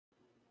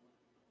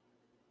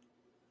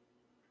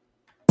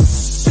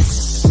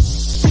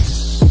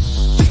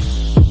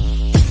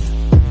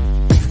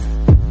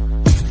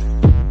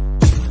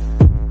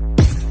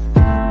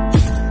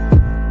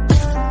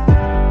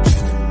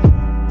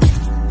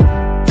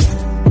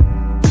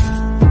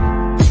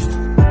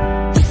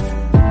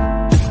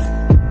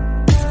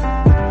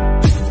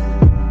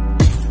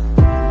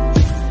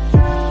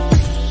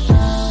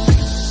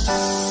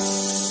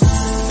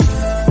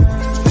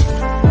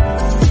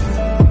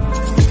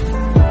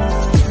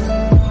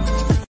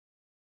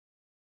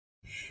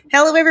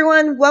Hello,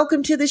 everyone.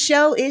 Welcome to the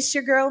show. It's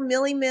your girl,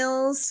 Millie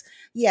Mills.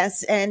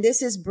 Yes, and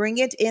this is Bring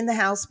It in the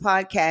House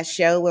podcast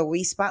show where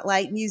we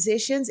spotlight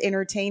musicians,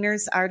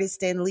 entertainers,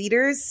 artists, and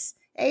leaders.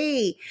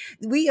 Hey,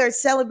 we are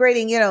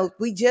celebrating,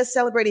 we just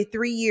celebrated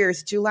 3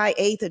 years. July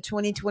 8th of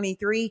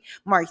 2023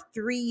 marked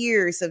 3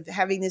 years of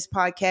having this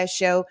podcast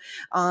show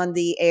on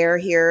the air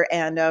here.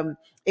 And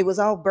it was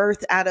all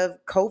birthed out of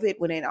COVID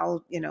when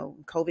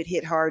COVID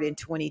hit hard in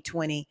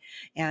 2020.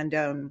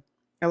 And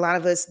a lot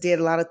of us did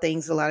a lot of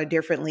things a lot of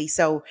differently.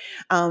 So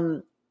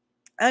I'm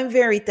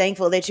very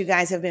thankful that you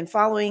guys have been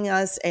following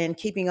us and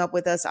keeping up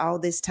with us all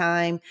this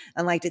time.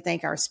 I'd like to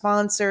thank our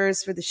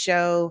sponsors for the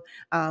show.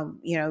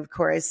 Of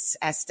course,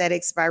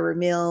 Aesthetics by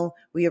Ramil.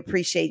 We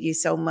appreciate you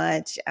so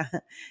much.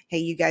 Hey,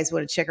 you guys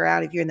want to check her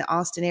out if you're in the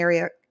Austin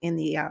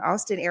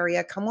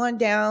area? Come on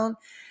down.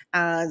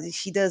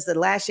 She does the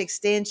lash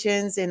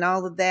extensions and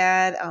all of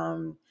that.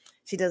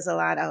 She does a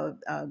lot of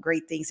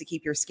great things to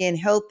keep your skin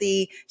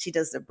healthy. She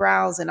does the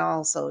brows and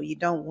all, so you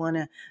don't want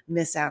to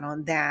miss out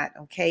on that,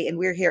 okay? And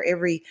we're here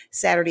every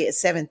Saturday at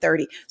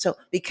 7:30. So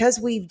because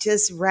we've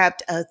just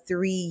wrapped a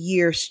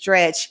 3-year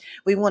stretch,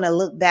 we want to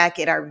look back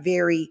at our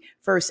very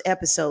first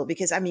episode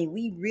because,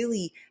 we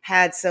really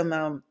had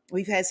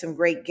we've had some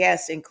great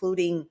guests,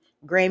 including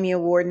Grammy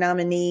Award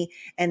nominee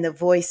and The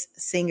Voice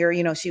singer.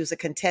 She was a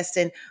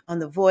contestant on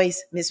The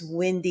Voice, Miss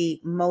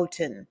Wendy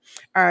Moulton.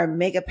 Our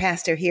mega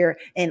pastor here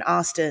in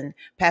Austin,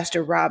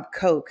 Pastor Rob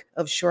Koch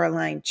of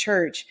Shoreline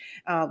Church.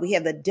 We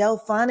have the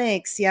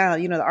Delphonics, the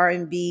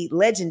R&B,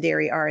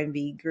 legendary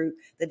R&B group,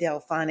 the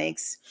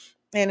Delphonics.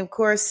 And of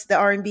course, the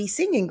R&B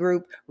singing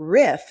group,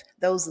 Riff,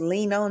 those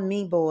Lean On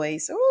Me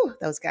boys. Oh,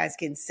 those guys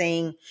can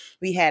sing.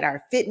 We had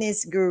our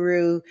fitness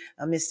guru,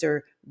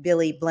 Mr.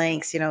 Billy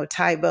Blanks,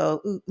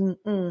 Tybo,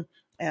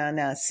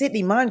 and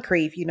Sidney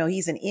Moncrief,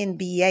 he's an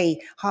NBA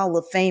Hall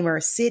of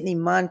Famer. Sidney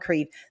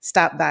Moncrief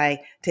stopped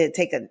by to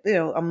take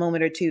a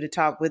moment or two to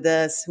talk with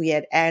us. We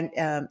had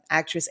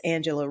actress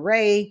Angela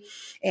Ray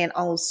and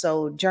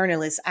also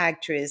journalist,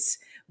 actress,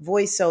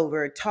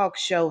 voiceover, talk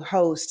show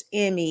host,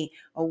 Emmy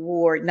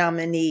Award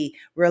nominee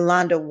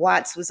Rolanda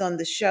Watts was on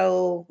the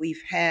show.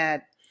 We've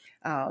had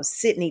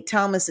Sydney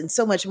Thomas and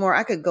so much more.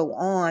 I could go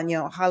on,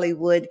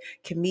 Hollywood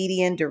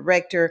comedian,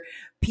 director,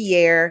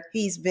 Pierre,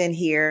 he's been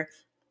here.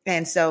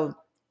 And so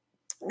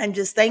I'm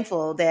just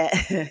thankful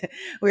that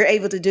we're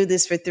able to do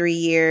this for 3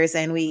 years,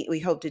 and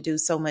we hope to do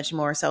so much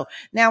more. So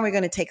now we're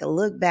going to take a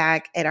look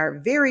back at our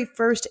very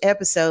first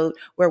episode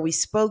where we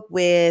spoke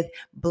with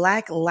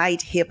Black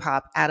Light Hip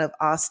Hop out of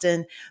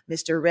Austin,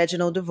 Mr.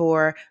 Reginald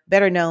DeVore,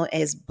 better known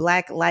as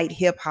Black Light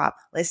Hip Hop.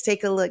 Let's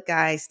take a look,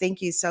 guys.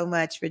 Thank you so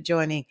much for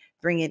joining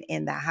Bring It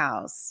in the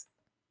House.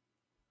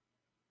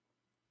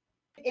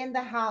 In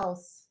the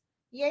house.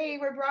 Yay,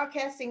 we're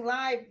broadcasting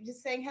live,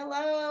 just saying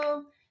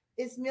hello.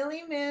 It's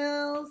Millie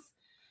Mills.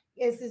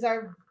 This is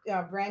our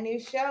brand new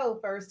show,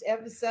 first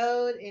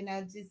episode, and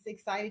I'm just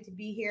excited to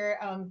be here.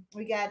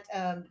 We got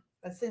a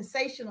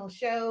sensational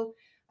show.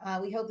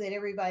 We hope that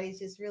everybody's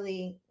just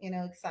really,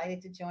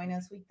 excited to join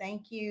us. We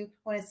thank you.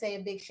 Want to say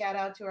a big shout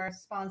out to our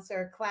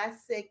sponsor,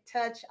 Classic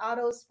Touch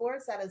Auto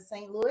Sports out of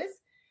St. Louis,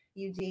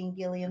 Eugene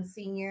Gilliam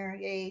Sr.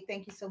 Yay,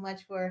 thank you so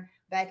much for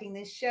backing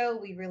this show.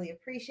 We really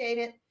appreciate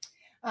it.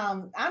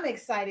 I'm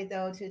excited,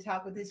 though, to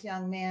talk with this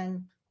young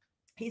man.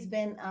 He's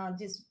been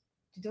just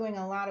doing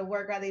a lot of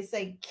work, or they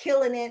say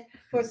killing it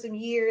for some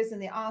years in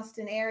the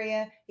Austin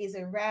area. He's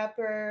a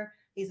rapper,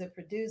 he's a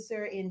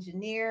producer,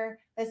 engineer.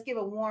 Let's give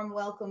a warm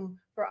welcome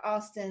for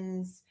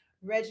Austin's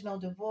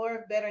Reginald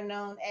DeVore, better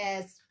known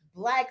as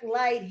Black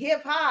Light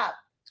Hip Hop.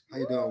 How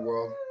you doing,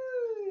 world?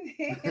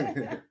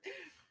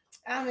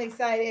 I'm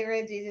excited,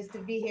 Reggie, just to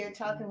be here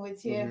talking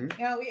with you.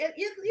 Mm-hmm.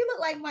 You look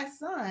like my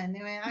son.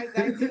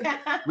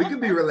 We could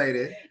be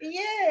related.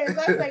 Yes,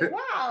 I was like,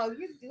 wow,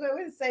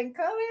 we're the same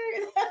color.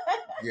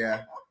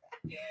 Yeah.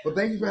 Well,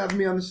 thank you for having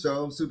me on the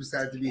show. I'm super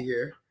excited to be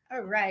here.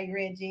 All right,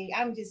 Reggie.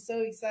 I'm just so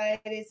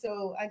excited.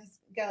 So I just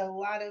got a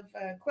lot of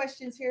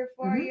questions here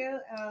for you.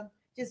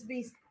 Just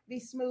be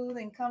smooth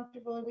and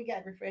comfortable. We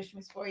got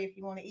refreshments for you. If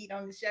you want to eat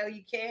on the show,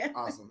 you can.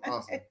 Awesome.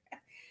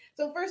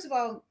 So first of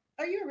all,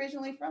 are you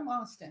originally from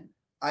Austin?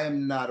 I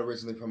am not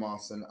originally from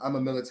Austin. I'm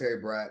a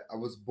military brat. I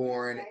was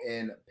born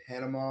in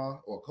Panama,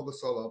 or Coco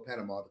Solo,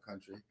 Panama, the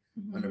country,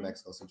 under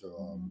Mexico,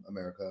 Central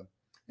America.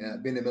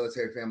 And being a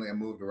military family, I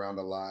moved around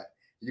a lot.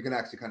 You can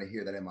actually kind of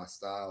hear that in my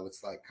style.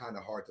 It's like kind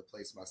of hard to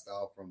place my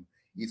style from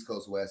East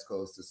Coast, West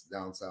Coast to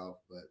down South.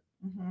 But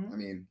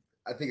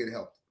I think it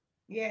helped.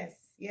 Yes.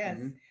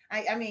 And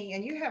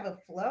you have a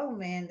flow,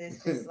 man,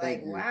 that's just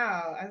like,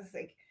 wow. I was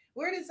like,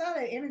 where does all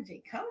that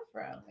energy come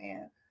from,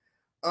 man?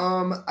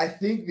 I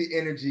think the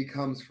energy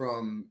comes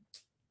from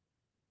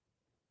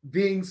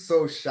being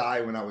so shy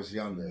when I was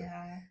younger,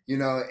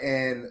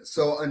 and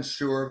so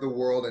unsure of the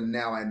world. And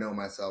now I know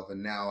myself,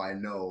 and now I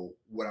know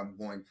what I'm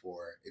going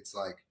for. It's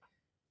like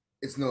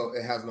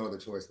it has no other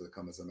choice but to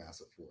come as a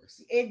massive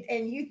force.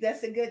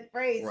 That's a good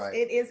phrase. Right.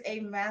 It is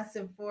a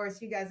massive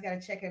force. You guys got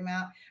to check him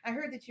out. I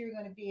heard that you were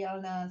going to be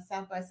on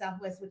South by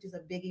Southwest, which is a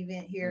big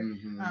event here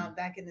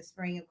back in the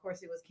spring. Of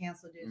course, it was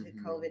canceled due to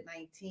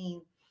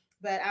COVID-19.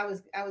 But I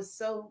was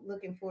so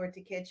looking forward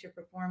to catch your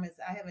performance.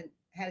 I haven't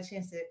had a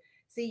chance to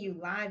see you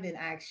live in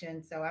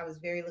action, so I was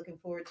very looking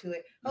forward to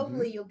it.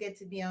 Hopefully, you'll get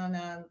to be on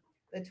the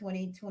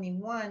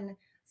 2021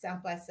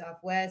 South by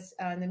Southwest.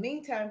 In the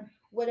meantime,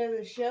 what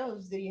other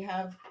shows do you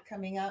have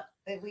coming up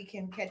that we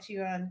can catch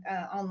you on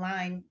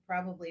online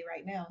probably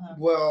right now, huh?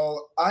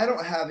 Well, I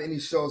don't have any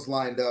shows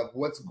lined up.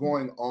 What's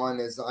going on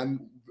is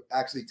I'm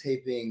actually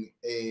taping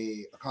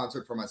a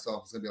concert for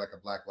myself. It's gonna be like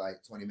a blacklight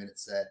 20-minute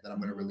set that I'm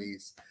gonna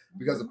release.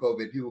 Because of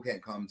COVID, people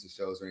can't come to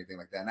shows or anything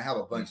like that. And I have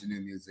a bunch of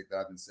new music that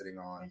I've been sitting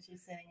on.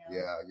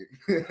 Yeah.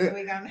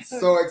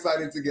 So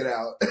excited to get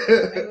out.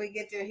 Maybe we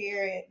get to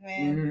hear it,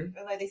 man.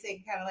 Like they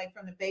say, kind of like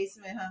from the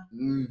basement, huh?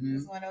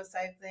 It's one of those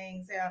type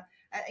things. Yeah.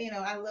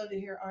 I love to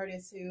hear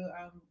artists who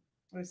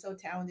are so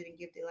talented and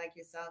gifted like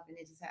yourself, and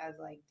it just has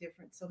like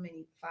so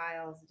many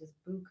files, just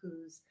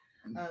bukus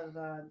of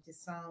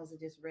just songs that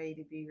are just ready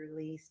to be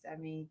released. I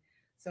mean,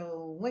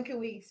 so when can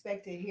we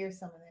expect to hear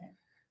some of that?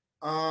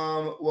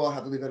 Well, I'll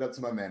have to leave that up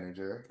to my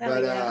manager,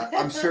 but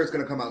I'm sure it's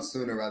gonna come out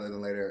sooner rather than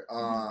later.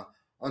 On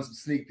some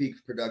sneak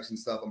peek production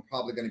stuff, I'm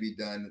probably gonna be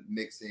done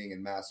mixing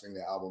and mastering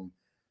the album,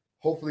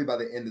 hopefully by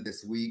the end of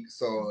this week.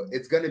 So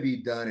it's gonna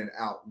be done and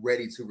out,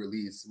 ready to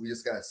release. We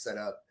just gotta set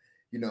up,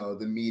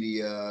 the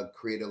media,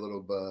 create a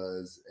little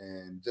buzz,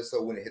 and just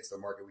so when it hits the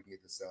market, we can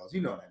get the sales.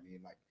 You know what I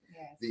mean? Like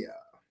the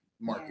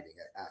marketing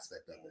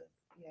aspect of it.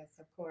 Yes,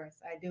 of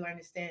course, I do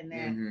understand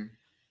that.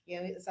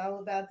 Yeah, it's all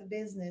about the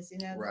business,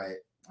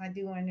 Right. I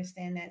do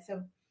understand that.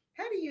 So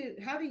how do you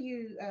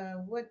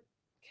what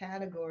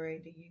category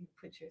do you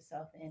put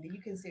yourself in? Do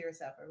you consider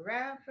yourself a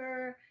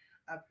rapper,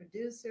 a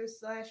producer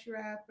 /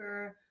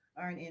 rapper,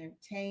 or an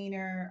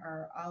entertainer,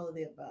 or all of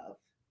the above?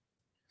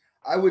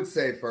 I would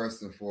say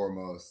first and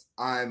foremost,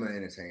 I'm an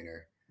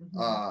entertainer.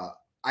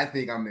 I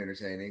think I'm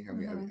entertaining. I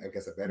mean, I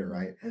guess I better,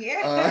 right?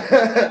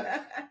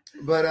 Yeah.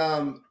 But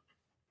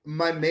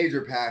my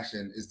major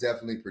passion is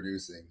definitely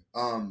producing.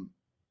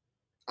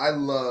 I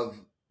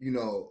love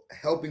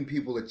helping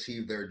people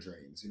achieve their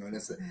dreams, and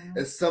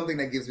it's something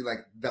that gives me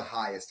like the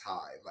highest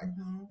high, like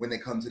when they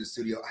come to the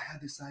studio, I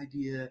have this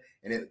idea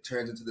and it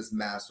turns into this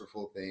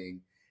masterful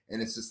thing,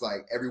 and it's just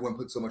like everyone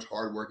puts so much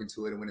hard work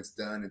into it, and when it's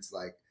done, it's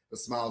like the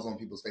smiles on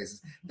people's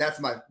faces. That's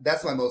my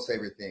most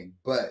favorite thing.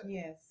 But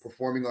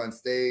performing on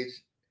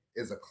stage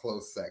is a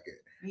close second.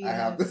 I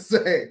have to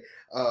say,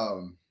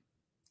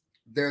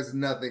 there's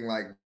nothing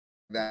like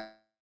that.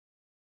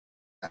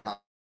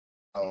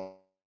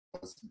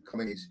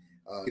 Coming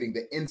getting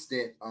the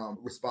instant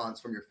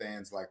response from your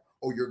fans, like,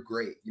 oh, you're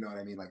great, you know what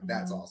I mean? Like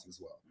that's awesome as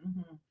well.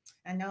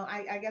 I know.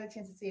 I got a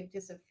chance to see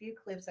just a few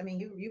clips. I mean,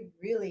 you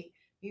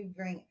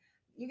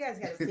guys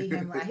got to see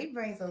him live. He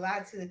brings a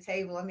lot to the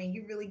table. I mean,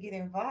 you really get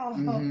involved.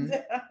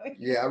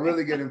 Yeah, I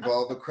really get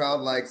involved. The crowd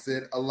likes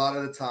it. A lot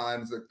of the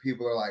times that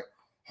people are like,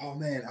 oh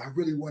man, I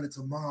really wanted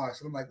to mosh,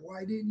 and I'm like,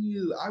 why didn't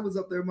you? I was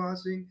up there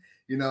moshing,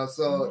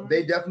 so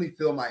they definitely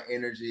feel my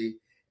energy.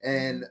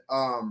 And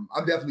I'm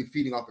definitely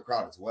feeding off the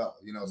crowd as well,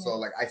 so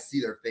like I see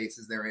their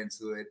faces, they're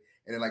into it,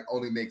 and it like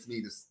only makes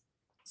me just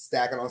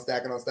stacking on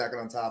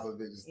top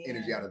of it, just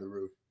energy out of the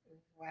roof.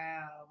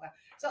 Wow.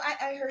 So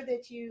I heard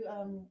that you've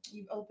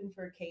opened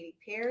for Katy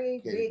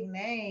Perry, big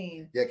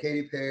name. Yeah,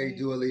 Katy Perry,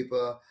 Dua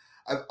Lipa.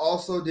 I've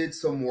also did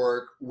some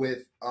work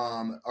with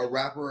a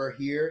rapper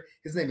here.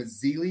 His name is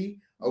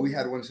Zeely. We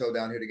had one show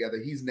down here together.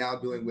 He's now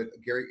doing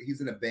with Gary. He's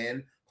in a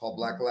band called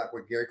Black Black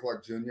with Gary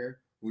Clark Jr.,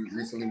 who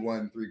recently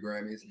won 3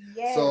 Grammys.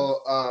 Yes.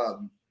 So,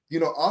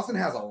 Austin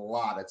has a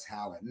lot of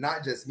talent.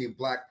 Not just me.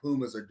 Black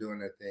Pumas are doing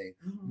their thing.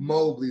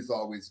 Mobley's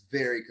always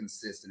very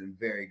consistent and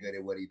very good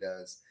at what he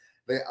does.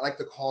 I like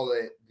to call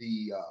it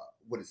the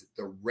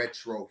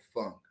retro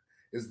funk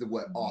is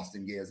what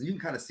Austin gives. And you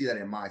can kind of see that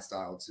in my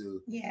style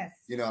too. Yes.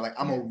 Like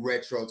I'm a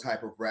retro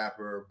type of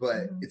rapper,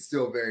 but it's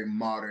still very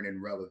modern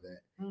and relevant,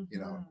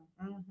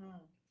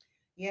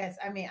 Yes,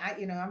 I mean,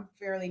 I'm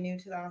fairly new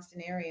to the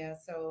Austin area,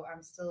 so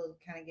I'm still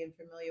kind of getting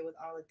familiar with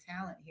all the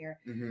talent here,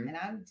 and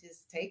I'm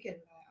just taken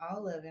by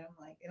all of it. I'm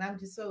like, and I'm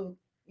just so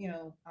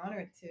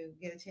honored to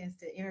get a chance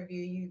to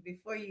interview you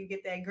before you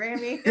get that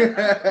Grammy.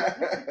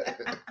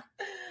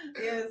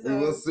 Yeah, so, we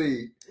will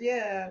see.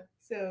 Yeah,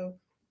 so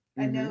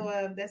I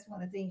know that's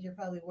one of the things you're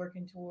probably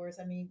working towards.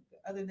 I mean,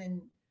 other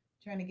than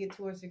trying to get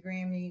towards the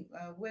Grammy,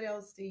 what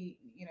else do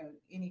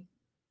any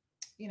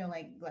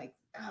like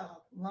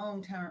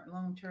long term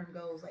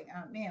goals, like,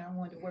 oh man, I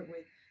wanted to work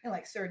with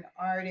like certain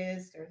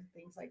artists or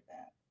things like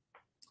that?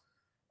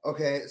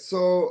 Okay,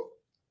 so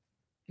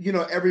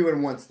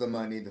everyone wants the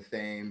money, the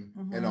fame,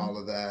 and all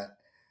of that.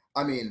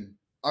 I mean,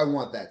 I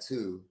want that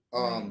too.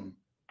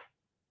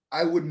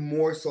 I would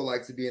more so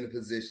like to be in a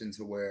position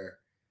to where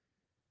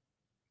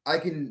I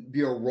can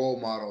be a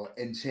role model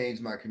and change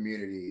my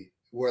community.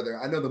 Whether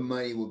I know the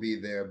money will be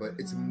there, but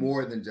it's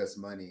more than just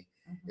money.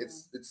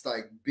 It's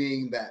like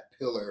being that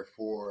pillar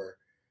for,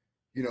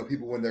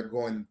 people when they're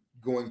going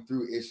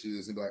through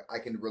issues, and be like, I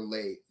can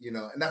relate,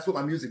 and that's what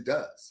my music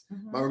does.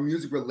 My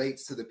music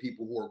relates to the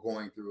people who are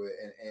going through it,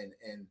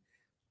 and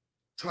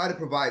try to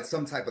provide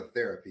some type of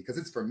therapy, because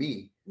it's for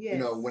me.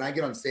 Yes. When I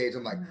get on stage,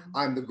 I'm like,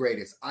 I'm the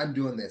greatest. I'm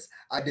doing this.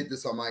 I did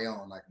this on my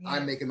own. Like,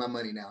 I'm making my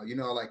money now.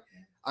 Like,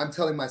 I'm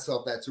telling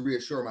myself that to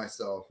reassure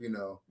myself.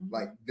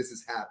 Like, this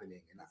is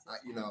happening, and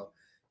you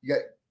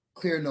got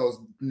clearing those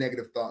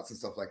negative thoughts and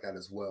stuff like that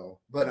as well.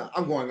 But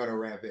I'm going on a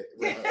rampant.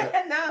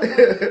 No,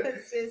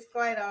 it's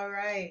quite all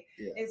right.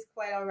 Yeah. It's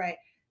quite all right.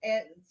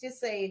 And just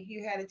say, if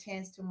you had a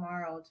chance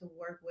tomorrow to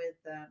work with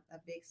a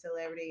big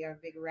celebrity or a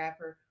big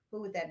rapper,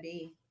 who would that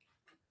be?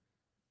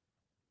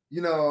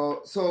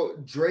 So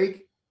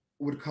Drake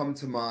would come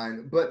to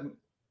mind, but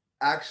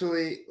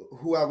actually,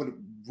 who I would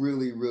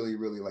really, really,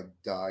 really like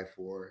die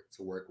for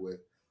to work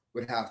with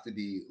would have to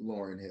be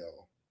Lauryn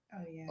Hill.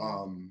 Oh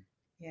yeah.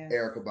 Yes.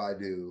 Erykah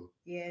Badu.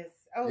 Yes.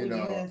 Oh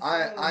yes.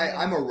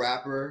 I'm a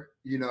rapper.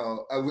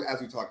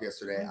 As we talked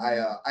yesterday,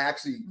 I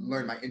actually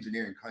learned my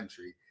engineering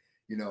country.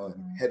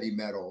 Heavy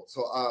metal.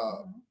 So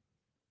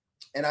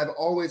and I've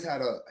always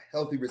had a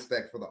healthy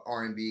respect for the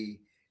R&B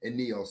and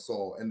neo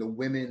soul and the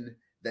women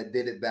that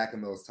did it back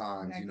in those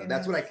times.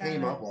 That's what I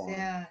came up on.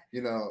 Yeah.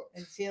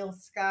 Jill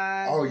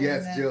Scott. Oh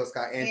yes, Jill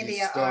Scott, Angie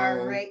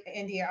Stone,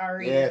 India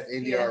Arie. Yes,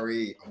 India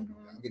Arie. Oh,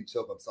 I'm getting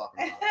choked up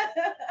talking about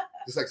it.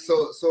 It's like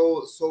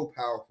so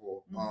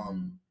powerful.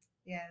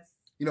 Yes.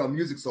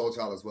 Music soul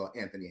child as well,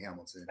 Anthony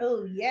Hamilton.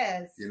 Oh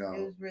yes. It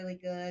was really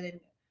good, and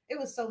it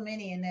was so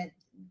many in that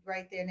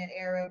right there in that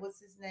era.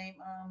 What's his name?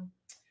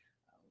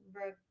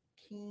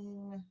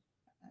 Rakim.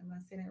 Am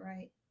I saying it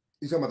right?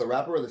 You talking about the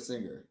rapper or the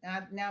singer?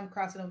 Now I'm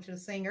crossing over to the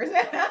singers.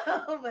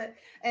 But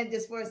and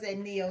just for that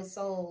neo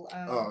soul,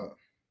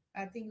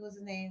 I think it was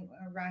his name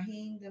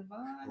Raheem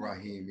Devon.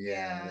 Raheem,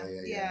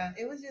 yeah.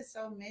 It was just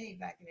so many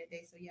back in the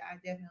day. So yeah, I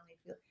definitely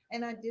feel,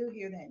 and I do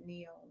hear that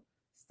neo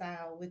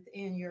style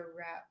within your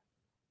rap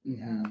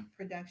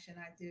production.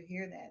 I do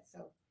hear that.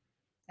 So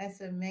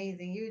that's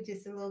amazing. You were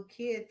just a little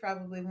kid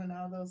probably when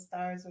all those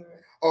stars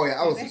were. Oh yeah,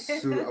 I was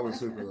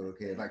super little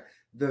kid. Like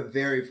the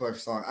very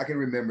first song, I can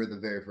remember the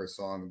very first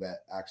song that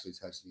actually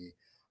touched me.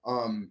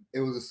 It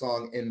was a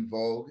song In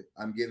Vogue.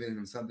 I'm giving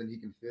him something he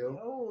can feel.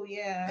 Oh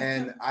yeah.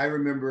 And I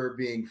remember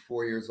being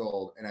 4 years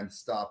old, and I'm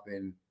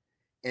stopping,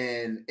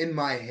 and in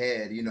my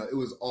head, it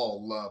was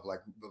all love,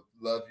 like the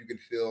love you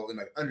could feel, and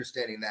like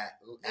understanding that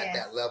at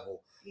that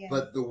level. Yes.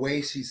 But the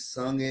way she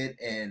sung it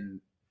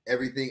and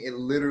everything, it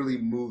literally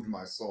moved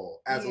my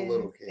soul as a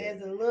little kid.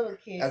 As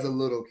a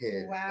little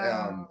kid.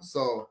 Wow.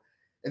 So,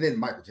 and then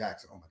Michael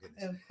Jackson. Oh my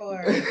goodness. Of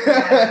course.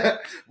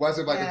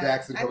 Watching Michael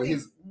Jackson.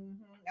 He's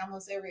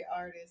almost every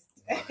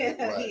artist. He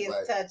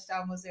has touched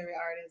almost every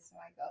artist.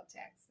 Michael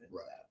Jackson.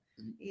 Right.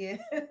 So. Yeah.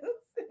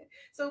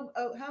 So,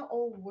 how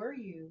old were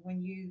you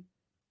when you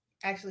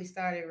actually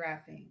started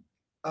rapping?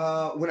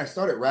 When I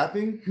started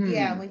rapping?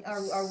 Yeah.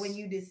 When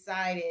you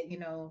decided,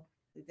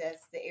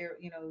 that's the air,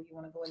 you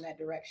want to go in that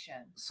direction.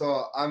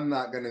 So I'm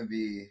not going to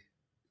be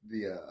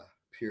the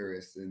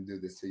purist and do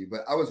this to you,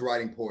 but I was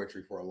writing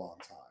poetry for a long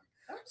time.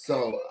 Okay.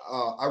 So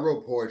I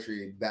wrote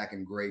poetry back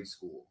in grade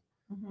school.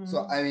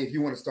 So, I mean, if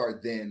you want to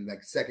start then,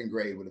 like second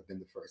grade would have been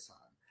the first time.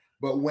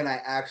 But when I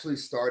actually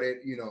started,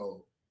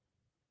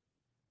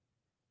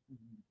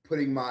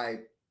 putting my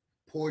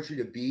poetry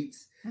to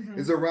beats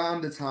is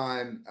around the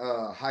time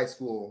high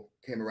school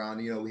came around.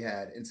 We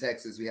had in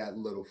Texas, we had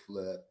Little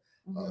Flip,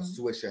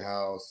 Swisher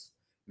House,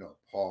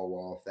 Paul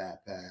Wall,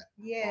 Fat Pat,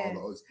 all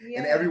those. Yes.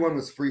 And everyone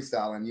was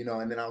freestyling,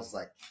 and then I was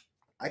like,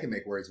 I can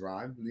make words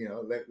rhyme,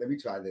 let me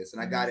try this.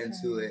 And I got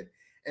into it.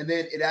 And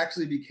then it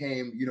actually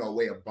became, a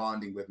way of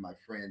bonding with my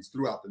friends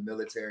throughout the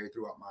military,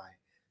 throughout my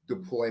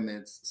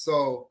deployments.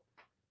 So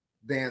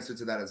the answer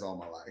to that is all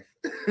my life.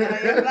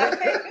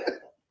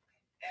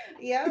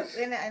 Yeah,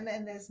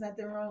 and there's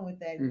nothing wrong with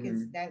that,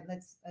 because that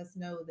lets us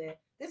know that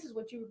this is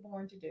what you were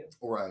born to do.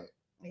 Right.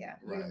 Yeah,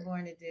 you were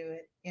born to do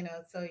it.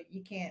 So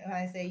you can't. When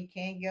I say you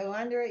can't go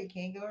under it, you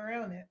can't go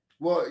around it.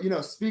 Well,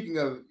 speaking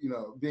of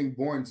being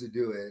born to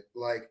do it,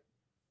 like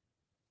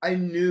I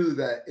knew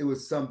that it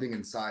was something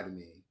inside of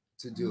me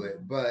to do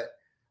it, but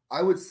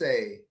I would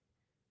say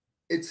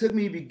it took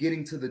me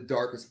getting to the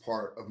darkest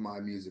part of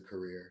my music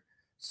career.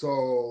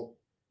 So,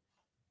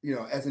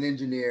 as an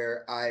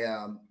engineer,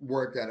 I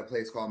worked at a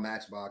place called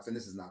Matchbox, and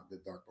this is not the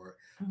dark part,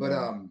 but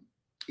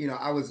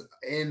I was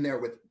in there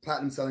with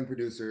platinum selling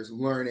producers,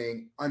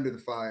 learning under the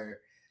fire.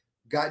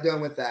 Got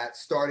done with that,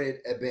 started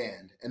a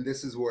band, and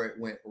this is where it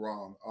went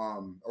wrong,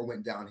 or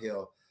went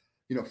downhill.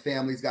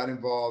 Families got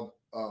involved,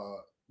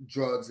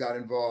 drugs got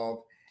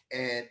involved.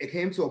 And it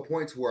came to a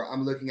point to where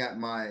I'm looking at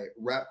my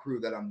rap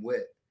crew that I'm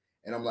with,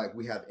 and I'm like,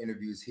 we have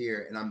interviews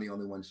here, and I'm the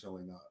only one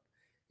showing up,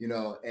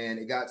 and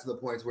it got to the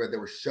point where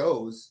there were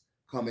shows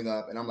coming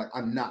up, and I'm like,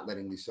 I'm not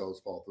letting these shows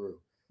fall through.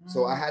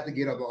 So I had to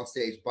get up on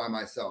stage by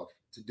myself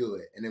to do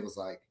it. And it was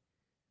like,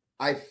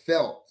 I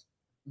felt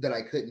that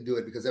I couldn't do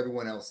it because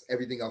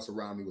everything else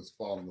around me was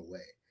falling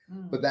away.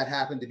 But that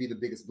happened to be the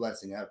biggest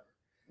blessing ever.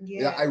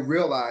 Yeah. I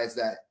realized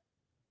that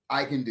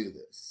I can do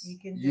this. You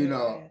can do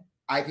it.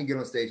 I can get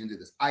on stage and do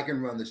this. I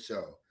can run the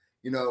show.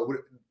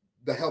 With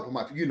the help of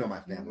my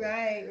family.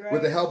 Right.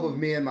 With the help of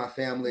me and my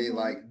family, Mhm.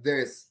 like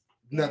there's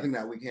nothing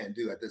that we can't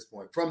do at this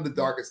point from the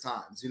darkest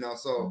times,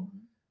 So,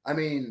 I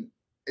mean,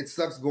 it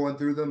sucks going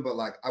through them, but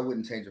like I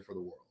wouldn't change it for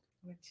the world.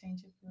 Would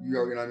change it for You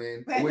know what I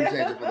mean? I wouldn't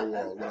change it for the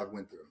world what I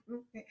went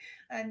through.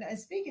 And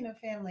speaking of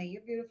family,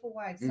 your beautiful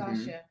wife,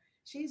 Sasha,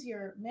 she's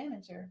your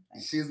manager.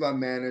 Right? She's my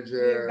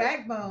manager, your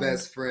backbone,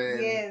 best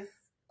friend, yes,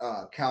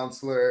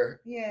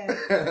 counselor, yes,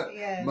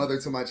 yes, mother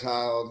to my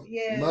child,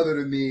 yes, mother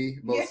to me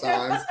most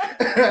times.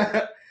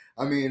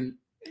 I mean,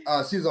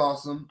 she's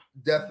awesome.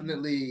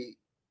 Definitely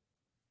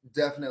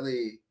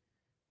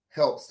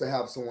helps to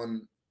have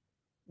someone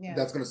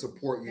that's going to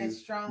support you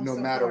no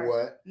matter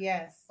what.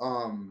 Yes.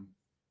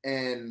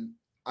 And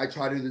I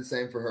try to do the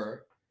same for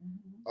her.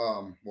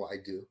 Well, I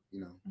do,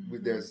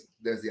 there's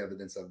the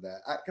evidence of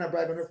that. Can I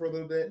brag on her for a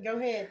little bit? Go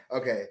ahead.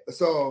 Okay.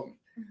 So,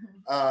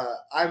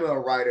 I'm a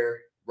writer,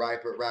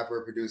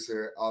 rapper,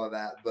 producer, all of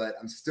that, but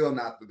I'm still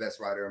not the best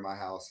writer in my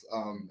house.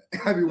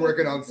 I be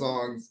working on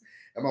songs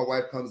and my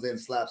wife comes in and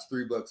slaps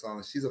 3 books on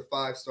it. She's a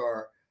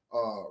 5-star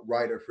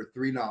writer for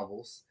 3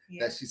 novels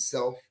that she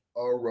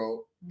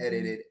wrote,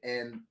 edited,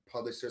 and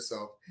published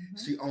herself.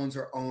 She owns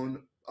her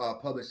own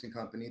publishing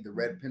company, the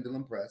Red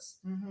Pendulum Press.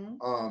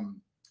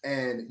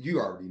 And you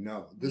already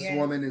know this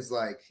woman is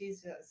like,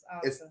 she's just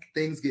awesome.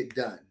 Things get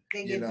done.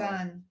 They get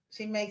done.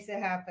 She makes it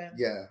happen.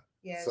 Yeah.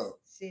 Yes. So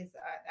she's,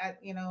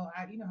 you know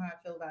how I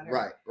feel about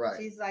her. Right.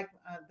 She's like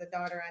the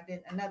daughter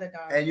another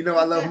daughter. And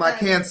I love my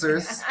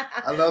cancers.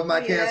 I love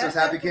my cancers.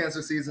 Happy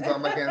cancer season to all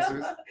my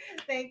cancers.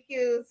 Thank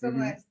you so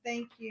much.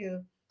 Thank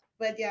you.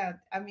 But yeah,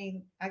 I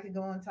mean, I could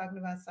go on talking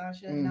about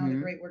Sasha and all the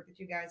great work that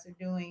you guys are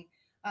doing.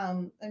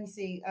 Let me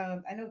see.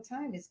 I know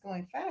time is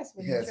going fast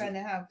when you're trying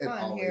to have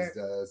fun here.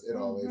 It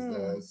always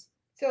does.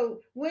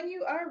 So when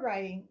you are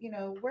writing,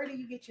 where do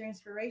you get your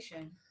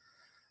inspiration?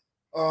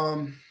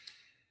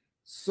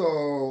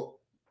 So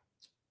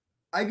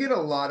I get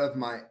all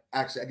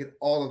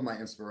of my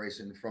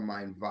inspiration from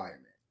my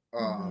environment.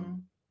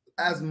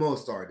 As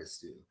most artists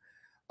do.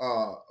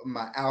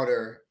 My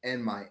outer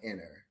and my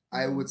inner.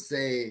 I would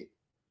say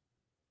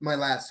my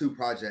last 2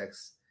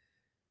 projects,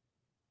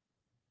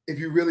 if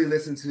you really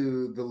listen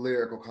to the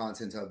lyrical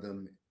content of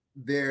them,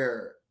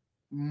 they're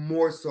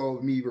more so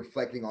me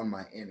reflecting on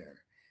my inner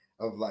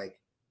of like,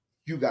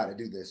 you got to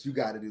do this, you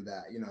got to do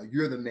that,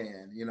 you're the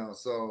man,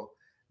 so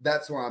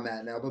that's where I'm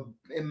at now. But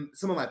in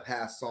some of my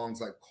past songs,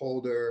 like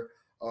Colder,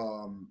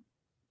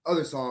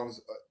 other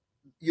songs,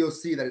 you'll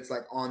see that it's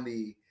like on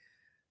the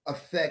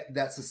effect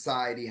that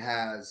society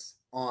has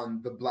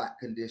on the Black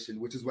condition,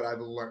 which is what I've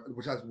learned,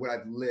 which is what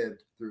I've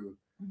lived through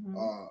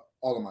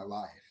all of my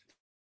life.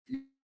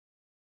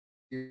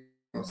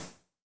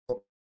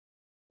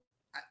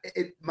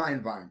 My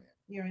environment.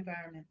 Your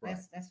environment. Right.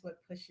 That's what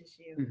pushes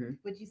you.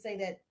 Would you say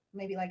that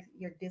maybe like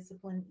your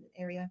discipline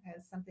area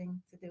has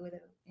something to do with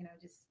it?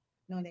 Just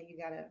knowing that you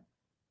gotta,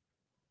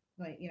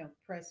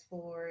 press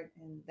forward,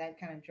 and that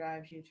kind of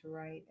drives you to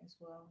write as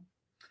well.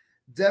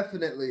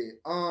 Definitely.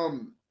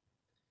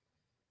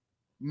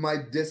 My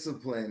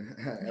discipline,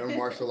 and I'm a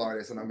martial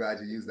artist, and I'm glad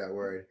you used that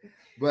word,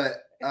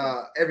 but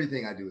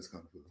everything I do is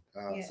Kung Fu.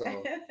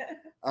 So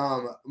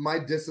my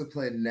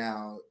discipline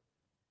now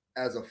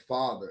as a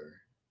father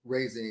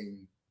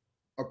raising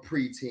a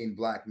preteen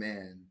Black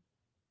man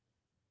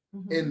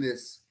in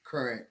this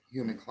current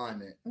human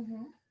climate,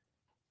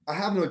 I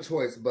have no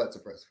choice but to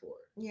press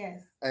forward.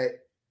 Yes.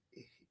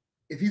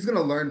 If he's going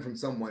to learn from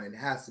someone, it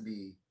has to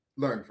be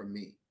learned from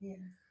me. Yes.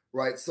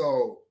 Right?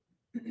 So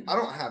I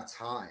don't have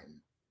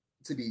time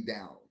to be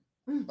down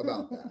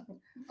about that.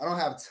 I don't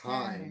have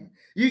time.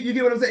 You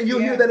get what I'm saying? You'll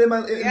hear that in the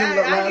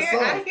last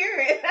song. I hear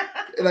it.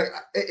 Like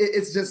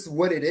it's just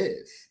what it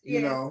is,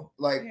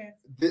 Like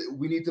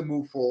we need to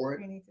move forward.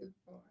 We need to move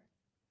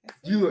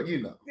forward.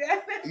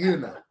 You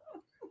know.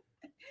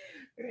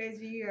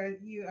 Reggie,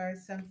 you are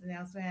something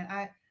else, man.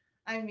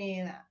 I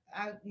mean,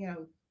 I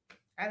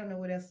don't know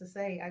what else to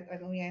say.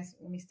 Let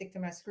me stick to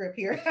my script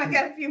here. I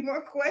got a few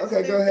more questions.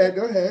 Okay, go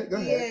ahead.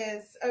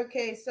 Yes.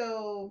 Okay.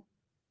 So,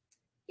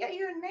 yeah,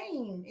 your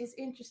name is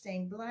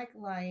interesting. Black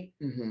Light.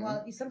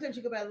 Well, sometimes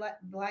you go by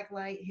Black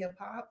Light Hip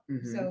Hop.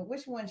 So,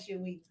 which one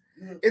should we?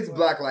 It's for?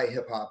 Black Light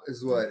Hip Hop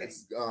is what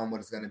it's what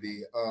it's going to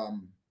be.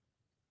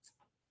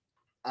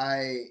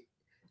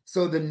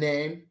 So the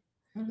name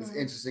is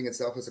interesting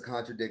itself. It's a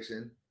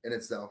contradiction in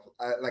itself.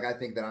 I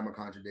think that I'm a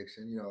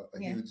contradiction, a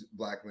huge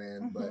Black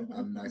man, but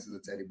I'm nice as a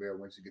teddy bear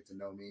once you get to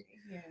know me.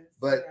 Yes,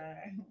 but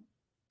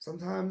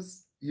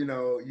sometimes,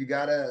 you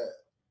gotta,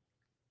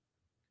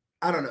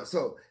 I don't know.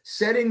 So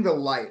shedding the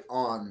light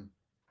on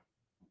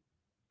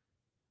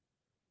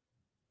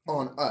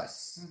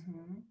us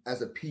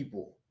as a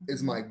people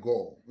is my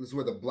goal. This is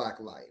where the Black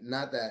light,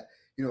 not that,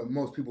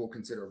 most people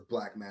consider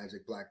Black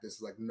magic, Black this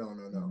is like, no.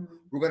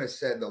 We're going to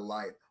shed the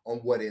light on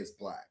what is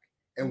Black,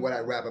 and what I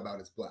rap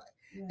about is Black.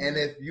 And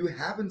if you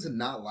happen to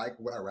not like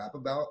what I rap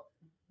about,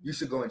 you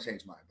should go and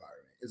change my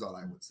environment. is all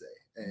I would say.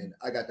 And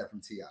I got that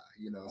from T.I.,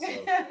 so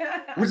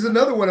which is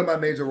another one of my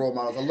major role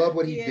models. I love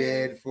what he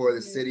did for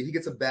the city. He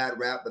gets a bad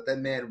rap, but that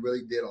man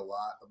really did a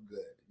lot of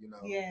good,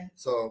 Yeah.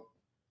 So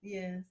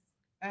yes,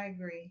 I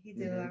agree. He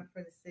did a lot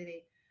for the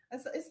city.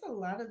 It's a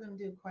lot of them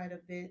do quite a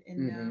bit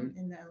in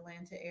the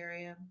Atlanta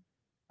area.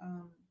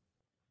 Um,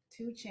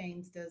 2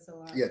 Chainz does a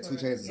lot. Yeah, 2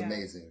 Chainz is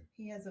amazing.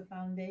 He has a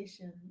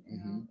foundation,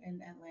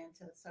 in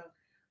Atlanta. So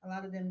a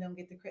lot of them don't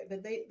get the credit,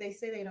 but they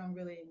say they don't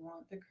really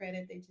want the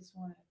credit. They just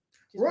want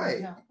to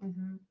right. help.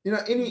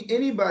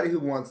 Anybody who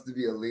wants to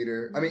be a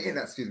leader. I mean,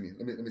 excuse me.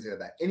 Let me say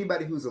that.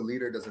 Anybody who's a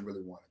leader doesn't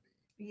really want to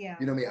be. Yeah.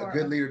 You know what I mean? A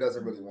good leader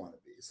doesn't really want to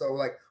be. So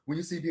like when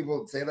you see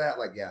people say that,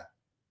 like, yeah,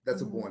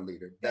 that's a born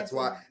leader. That's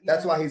why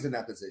he's in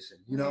that position.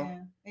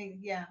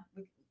 Yeah.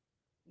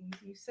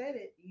 You said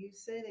it. You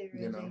said it,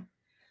 Reggie.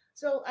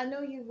 So I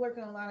know you're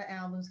working on a lot of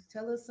albums.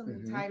 Tell us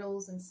some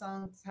titles and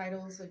song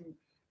titles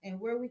and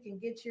where we can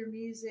get your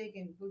music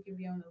and we can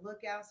be on the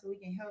lookout so we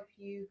can help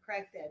you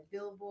crack that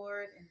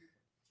Billboard.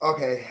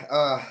 Okay.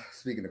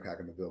 Speaking of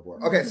cracking the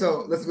Billboard. Okay,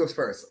 so let's go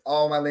first.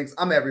 All my links.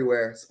 I'm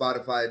everywhere.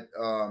 Spotify,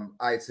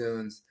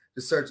 iTunes.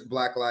 Just search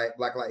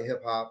Blacklight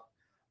Hip Hop.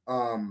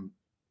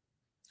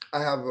 I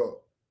have a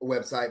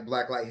website,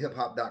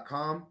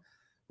 blacklighthiphop.com,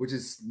 which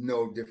is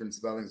no different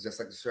spellings, just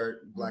like the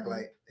shirt,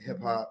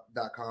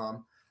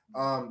 blacklighthiphop.com.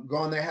 Go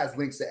on there, has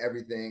links to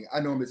everything. I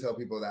normally tell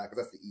people that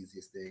because that's the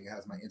easiest thing. It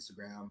has my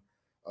Instagram,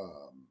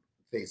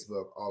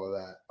 Facebook, all of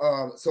that.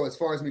 So as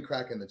far as me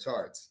cracking the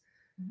charts,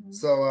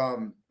 so I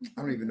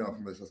don't even know if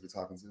I'm really supposed to be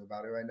talking to you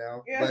about it right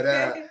now, but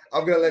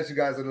I'm gonna let you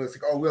guys know.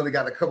 Oh, we only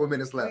got a couple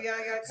minutes left.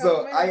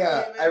 So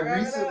I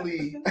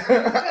recently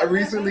I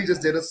recently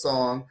just did a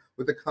song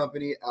with a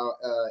company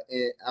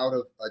out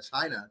of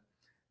China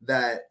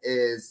that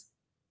is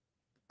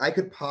I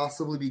could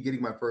possibly be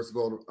getting my first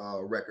gold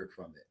record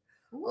from it.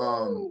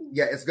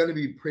 Yeah, it's gonna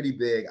be pretty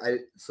big.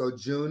 So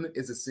June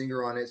is a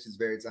singer on it. She's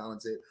very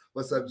talented.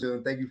 What's up,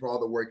 June? Thank you for all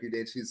the work you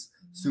did. She's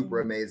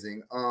super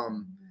amazing.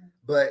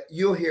 But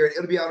you'll hear it.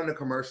 It'll be out in a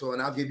commercial,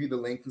 and I'll give you the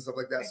links and stuff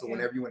like that. Okay. So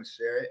whenever you want to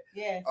share it,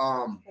 yes,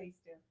 please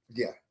do.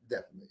 Yeah,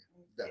 definitely.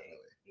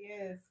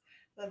 Yes.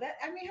 So that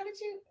how did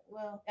you?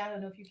 Well, I don't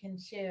know if you can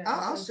share.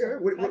 I'll share.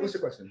 What's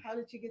your question? How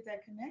did you get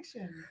that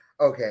connection?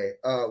 Okay,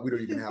 we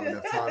don't even have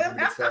enough time for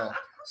me to tell.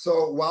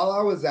 So while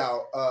I was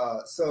out,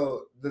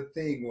 so the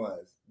thing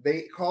was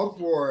they called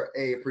for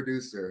a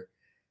producer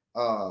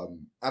out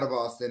of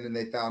Austin, and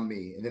they found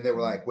me, and then they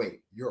were like,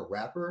 "Wait, you're a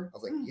rapper?" I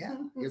was like, "Yeah,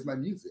 here's my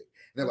music."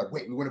 And they're like,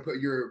 "Wait, we want to put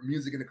your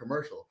music in a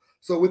commercial."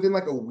 So within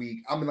like a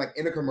week, I'm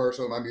in a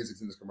commercial, and my music's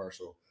in this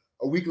commercial.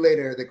 A week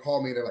later, they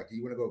call me, and they're like, "Do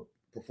you want to go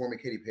perform at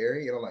Katy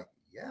Perry?" And I'm like,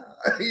 "Yeah,"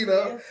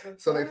 Yes,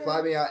 so they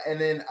fly me out,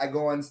 and then I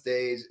go on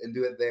stage and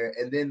do it there,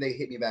 and then they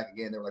hit me back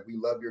again. They're like, "We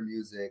love your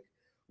music,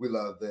 we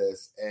love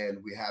this,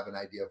 and we have an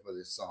idea for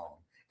this song."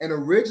 And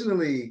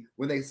originally,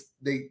 when they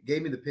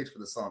gave me the pitch for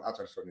the song, I'll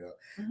try to shorten it up.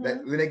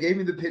 That when they gave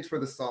me the pitch for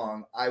the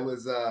song, I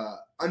was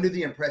under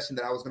the impression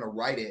that I was going to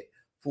write it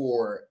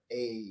for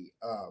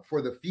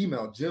for the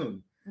female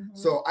June.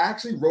 So I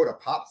actually wrote a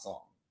pop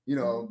song,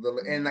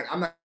 and like I'm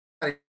not.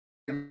 I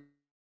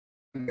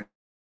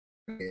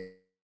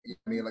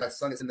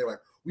sung it, and they're like,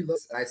 "We love."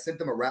 And I sent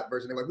them a rap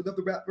version. They're like, "We love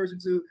the rap version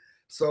too."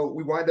 So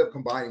we wind up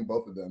combining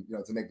both of them,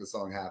 to make the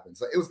song happen.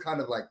 So it was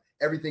kind of like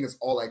everything is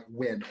all like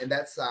win, and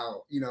that's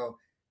how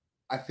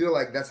I feel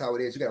like that's how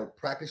it is. You got to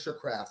practice your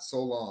craft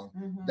so long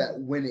that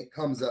when it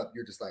comes up,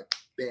 you're just like,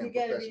 bam. You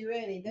got to be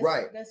ready.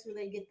 Right. That's where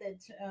they get that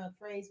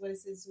phrase. What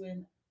is this?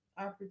 When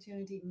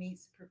opportunity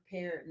meets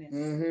preparedness.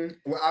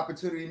 When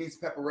opportunity meets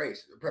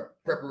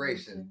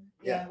preparation.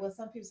 Yeah. Well,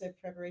 some people say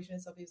preparation,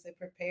 some people say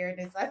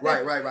preparedness.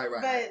 Right.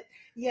 But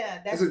yeah,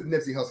 that's a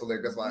Nipsey Hussle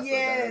lyric. That's why I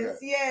said that.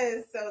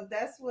 Yes. So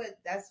that's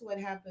what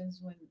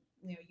happens when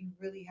you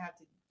really have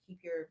to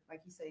keep your,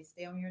 like you say,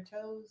 stay on your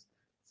toes.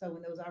 So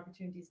when those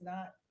opportunities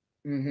knock,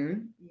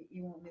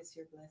 you won't miss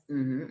your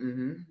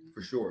blessing.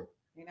 For sure.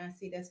 And I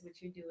see that's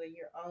what you're doing.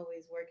 You're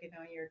always working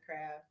on your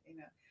craft,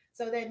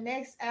 So that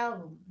next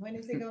album, when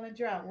is it going to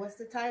drop? What's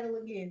the title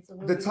again? So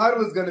the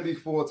title is going to be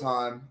Full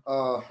Time.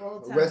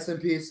 Rest in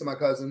peace to my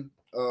cousin.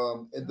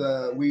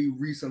 We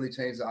recently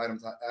changed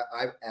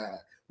the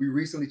we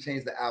recently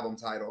changed the album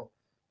title.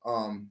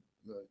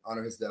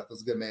 Honor his death.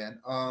 Was a good man.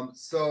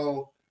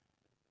 So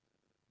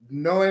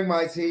knowing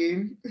my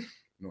team,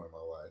 knowing my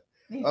wife.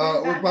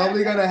 We're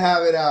probably gonna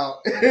have it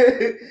out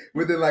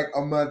within like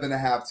a month and a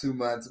half, 2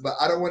 months. But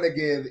I don't want to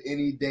give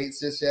any dates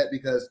just yet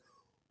because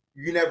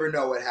you never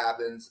know what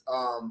happens.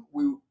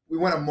 We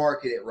want to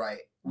market it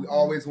right. We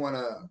always want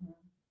to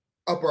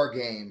up our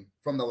game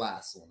from the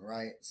last one,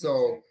 right?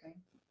 So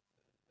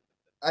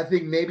I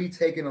think maybe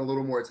taking a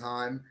little more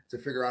time to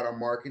figure out our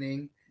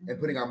marketing and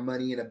putting our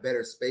money in a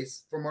better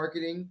space for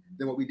marketing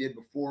than what we did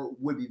before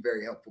would be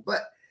very helpful.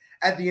 But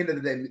at the end of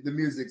the day, the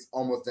music's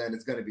almost done.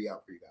 It's going to be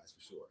out for you guys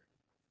for sure.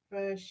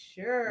 For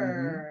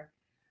sure.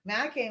 Man,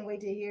 I can't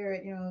wait to hear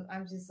it.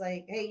 I'm just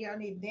like, hey, y'all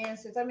need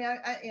dancers. I mean, I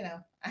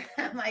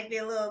might be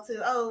a little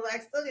too old, but I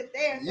still get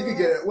dancers. You can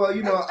get it. Well,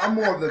 I'm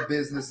more of the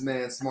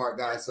businessman, smart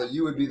guy, so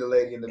you would be the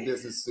lady in the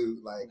business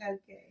suit, like.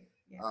 Okay.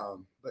 Yeah.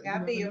 But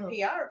I'll be your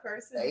PR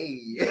person.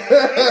 Hey.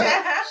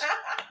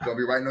 Don't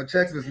be writing no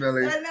checks, Miss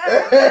Millie.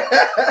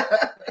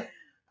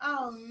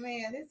 Oh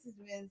man, this has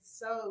been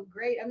so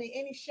great. I mean,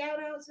 any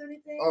shout outs or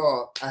anything?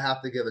 Oh, I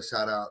have to give a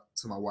shout out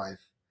to my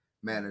wife,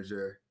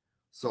 manager,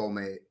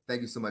 soulmate.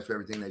 Thank you so much for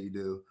everything that you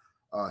do.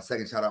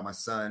 Second shout out my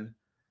son.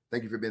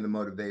 Thank you for being the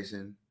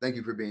motivation. Thank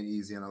you for being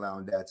easy and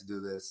allowing dad to do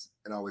this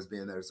and always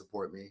being there to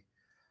support me.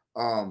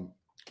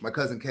 My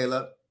cousin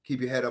Caleb, keep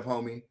your head up,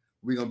 homie.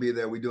 We're going to be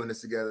there. We're doing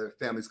this together.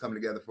 Family's coming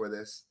together for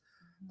this.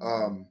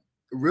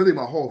 Really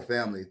my whole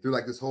family through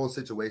like this whole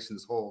situation,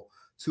 this whole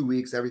 2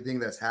 weeks, everything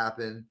that's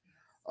happened.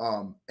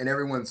 And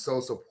everyone's so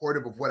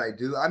supportive of what I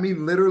do. I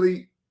mean,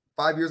 literally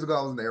 5 years ago,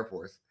 I was in the Air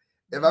Force.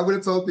 If I would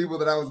have told people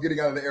that I was getting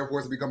out of the Air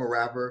Force to become a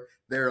rapper,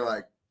 they're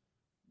like,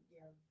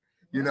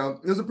 it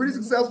was a pretty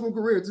successful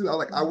career too.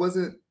 I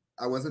wasn't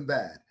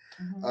bad.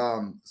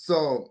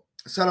 So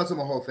shout out to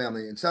my whole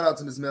family and shout out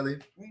to Miss Millie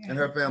and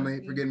her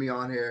family for getting me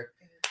on here,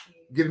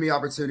 giving me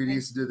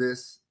opportunities to do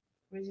this.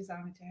 We're just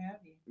honored to have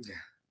you. Yeah.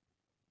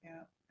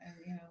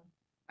 And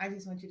I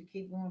just want you to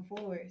keep going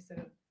forward. So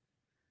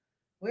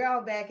we're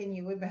all backing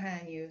you. We're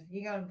behind you.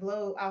 You're gonna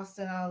blow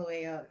Austin all the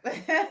way up.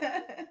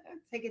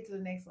 Take it to the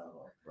next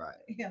level. Right.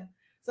 Yeah.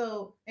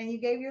 So, and you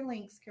gave your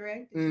links,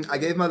 correct? I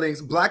gave my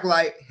links.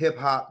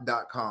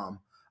 BlacklightHipHop.com.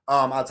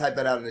 I'll type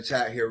that out in the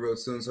chat here real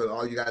soon, so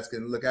all you guys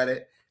can look at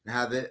it and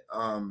have it.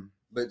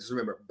 But just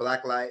remember,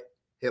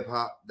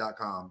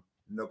 BlacklightHipHop.com.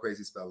 No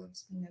crazy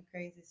spellings. No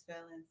crazy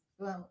spellings.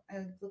 Well,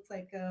 it looks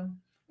like.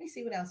 Let me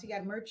see what else you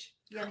got. Merch.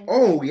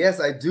 Oh yes,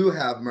 I do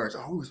have merch.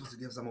 Oh, we were supposed to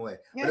give some away,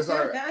 but it's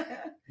all right.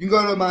 You can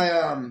go to my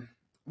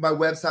my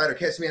website or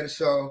catch me at a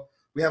show.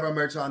 We have our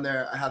merch on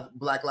there. I have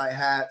Blacklight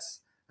hats.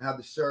 I have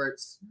the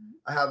shirts.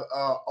 I have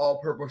all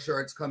purple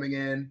shirts coming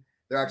in.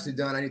 They're actually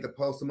done. I need to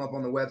post them up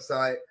on the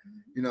website.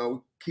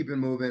 Keep it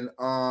moving.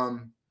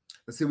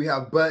 Let's see. We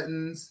have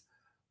buttons.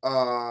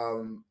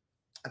 I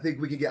think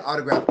we can get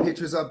autographed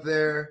pictures up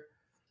there.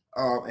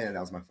 And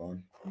that was my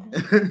phone.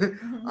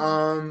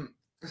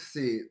 Let's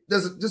see.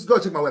 Just go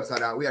check my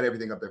website out. We got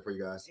everything up there for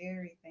you guys.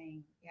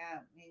 Everything. Yeah.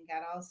 You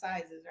got all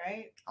sizes,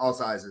 right? All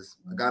sizes.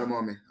 I got them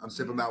on me. I'm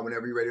shipping them out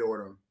whenever you're ready to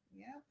order them.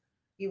 Yeah.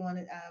 You want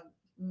to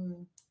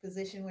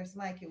position where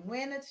somebody can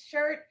win a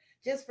shirt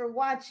just for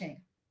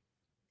watching.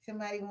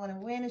 Somebody want to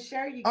win a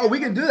shirt? We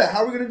can do that.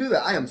 How are we going to do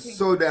that? I am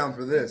so down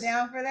for this.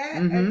 Down for that?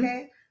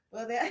 Okay.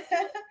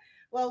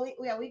 Well,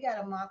 we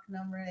got a mock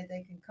number that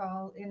they can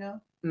call,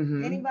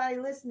 Anybody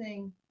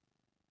listening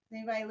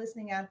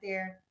out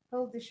there,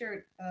 hold the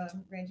shirt,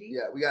 Reggie.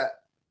 Yeah, we got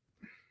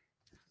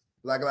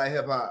Blacklight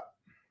Hip Hop.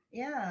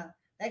 Yeah,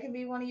 that can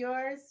be one of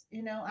yours.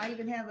 I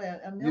even have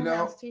a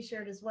Millhouse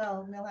t-shirt as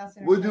well. Millhouse.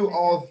 We'll do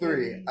all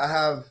three. I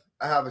have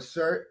a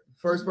shirt.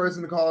 First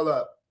person to call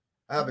up.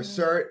 I have a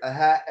shirt, a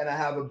hat, and I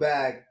have a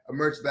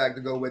merch bag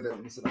to go with it.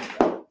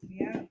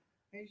 Yeah,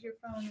 there's your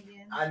phone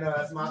again. I know,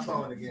 that's my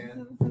phone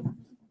again.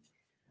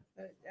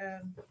 But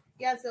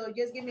so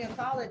just give me a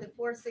call at the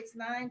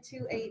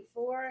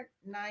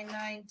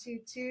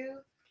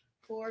 469-284-9922.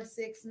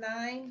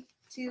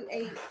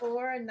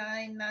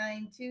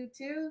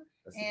 469-284-9922.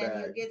 And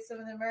you'll get some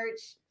of the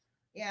merch.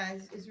 Yeah,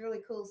 it's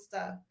really cool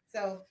stuff.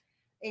 So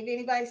if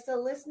anybody's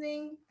still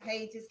listening,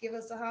 hey, just give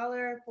us a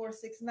holler,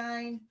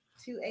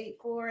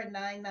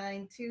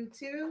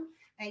 469-284-9922.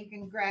 And you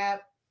can grab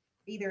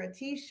either a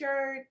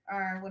t-shirt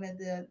or one of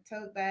the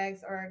tote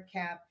bags or a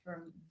cap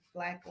from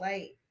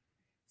Blacklight.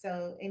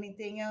 So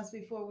anything else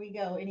before we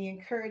go? Any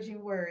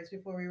encouraging words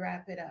before we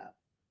wrap it up?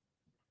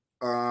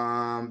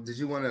 Did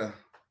you want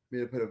me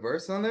to put a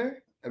verse on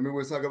there? I remember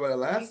we were talking about it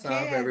last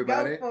time for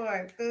everybody. Go for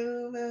it.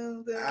 Boom,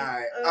 boom, boom. All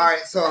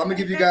right. So I'm gonna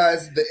give you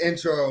guys the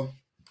intro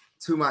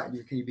to my.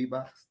 Can you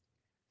beatbox?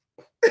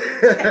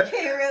 I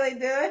can't really do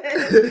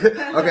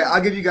it. Okay,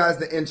 I'll give you guys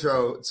the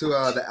intro to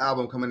the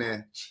album coming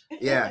in.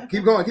 Yeah,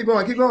 keep going.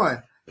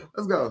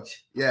 Let's go.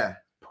 Yeah.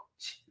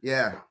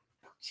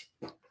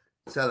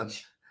 Tell them.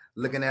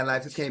 Looking at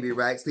life just can't be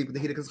right. Sleep with the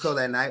heater because it's cold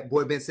at night.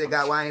 Boy been sick,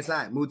 got why ain't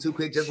signed. Move too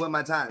quick, just went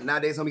my time.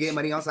 Nowadays, homie get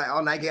money on site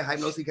all night, get hype,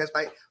 no sleep, catch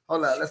fight.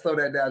 Hold up, let's slow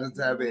that down just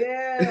a tad bit.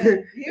 Yeah,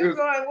 you're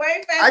going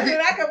way faster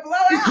than I could blow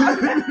out.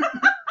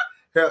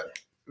 Here,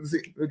 let's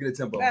see, look at the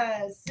tempo.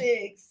 5,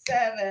 6,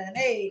 7,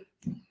 8.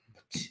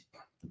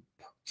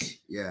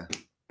 Yeah.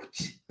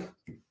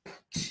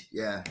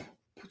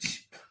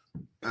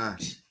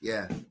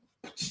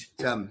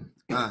 Tell me,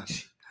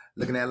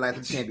 looking at life,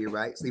 it can't be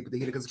right. Sleep with the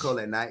heater because it's cold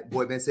at night.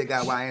 Boy been sick,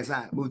 got why ain't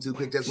signed. Move too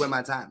quick, just win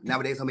my time.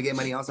 Nowadays, homie get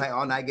money on site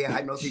all night, get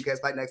hype, no sleep,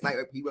 catch fight next night.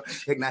 People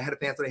ignite, had a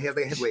fan so the heads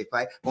like a heavyweight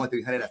fight. Going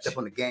 300, I step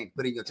on the game.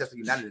 Put in your chest, so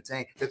you're not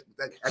entertained.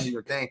 I do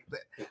your thing. I'm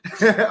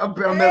messing up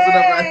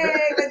right here.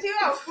 But you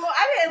know,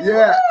 I didn't.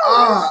 Yeah.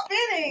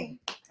 Spinning.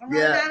 I'm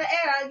running out of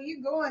air.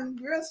 You going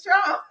real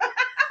strong.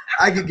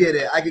 I could get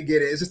it.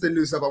 It's just the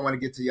new stuff I want to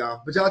get to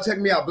y'all. But y'all check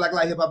me out,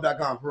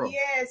 blacklighthip-hop.com for real.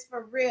 Yes,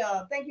 for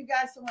real. Thank you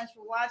guys so much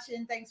for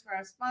watching. Thanks for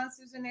our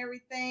sponsors and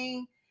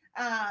everything.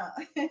 Of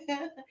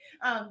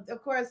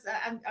course,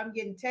 I'm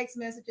getting text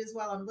messages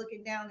while I'm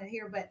looking down in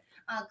here, but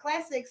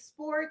Classic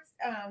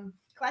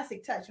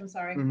Touch, I'm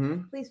sorry.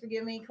 Mm-hmm. Please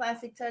forgive me.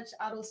 Classic Touch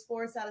Auto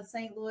Sports out of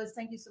St. Louis.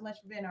 Thank you so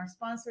much for being our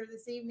sponsor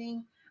this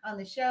evening on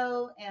the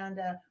show. And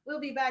we'll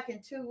be back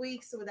in 2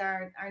 weeks with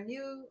our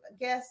new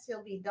guest.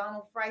 He'll be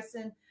Donald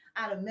Freisen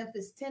out of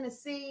Memphis,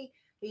 Tennessee.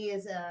 He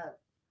is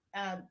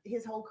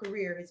his whole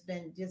career has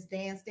been just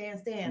dance.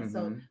 Mm-hmm.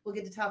 So we'll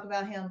get to talk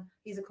about him.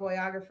 He's a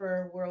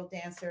choreographer, world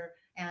dancer.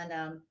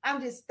 And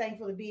I'm just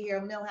thankful to be here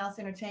on Millhouse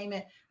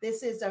Entertainment.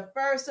 This is the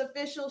first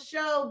official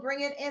show.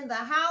 Bring it in the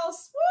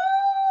house.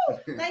 Woo!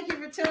 Thank you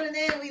for tuning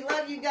in. We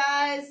love you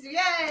guys.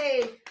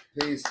 Yay.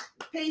 Peace.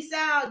 Peace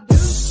out.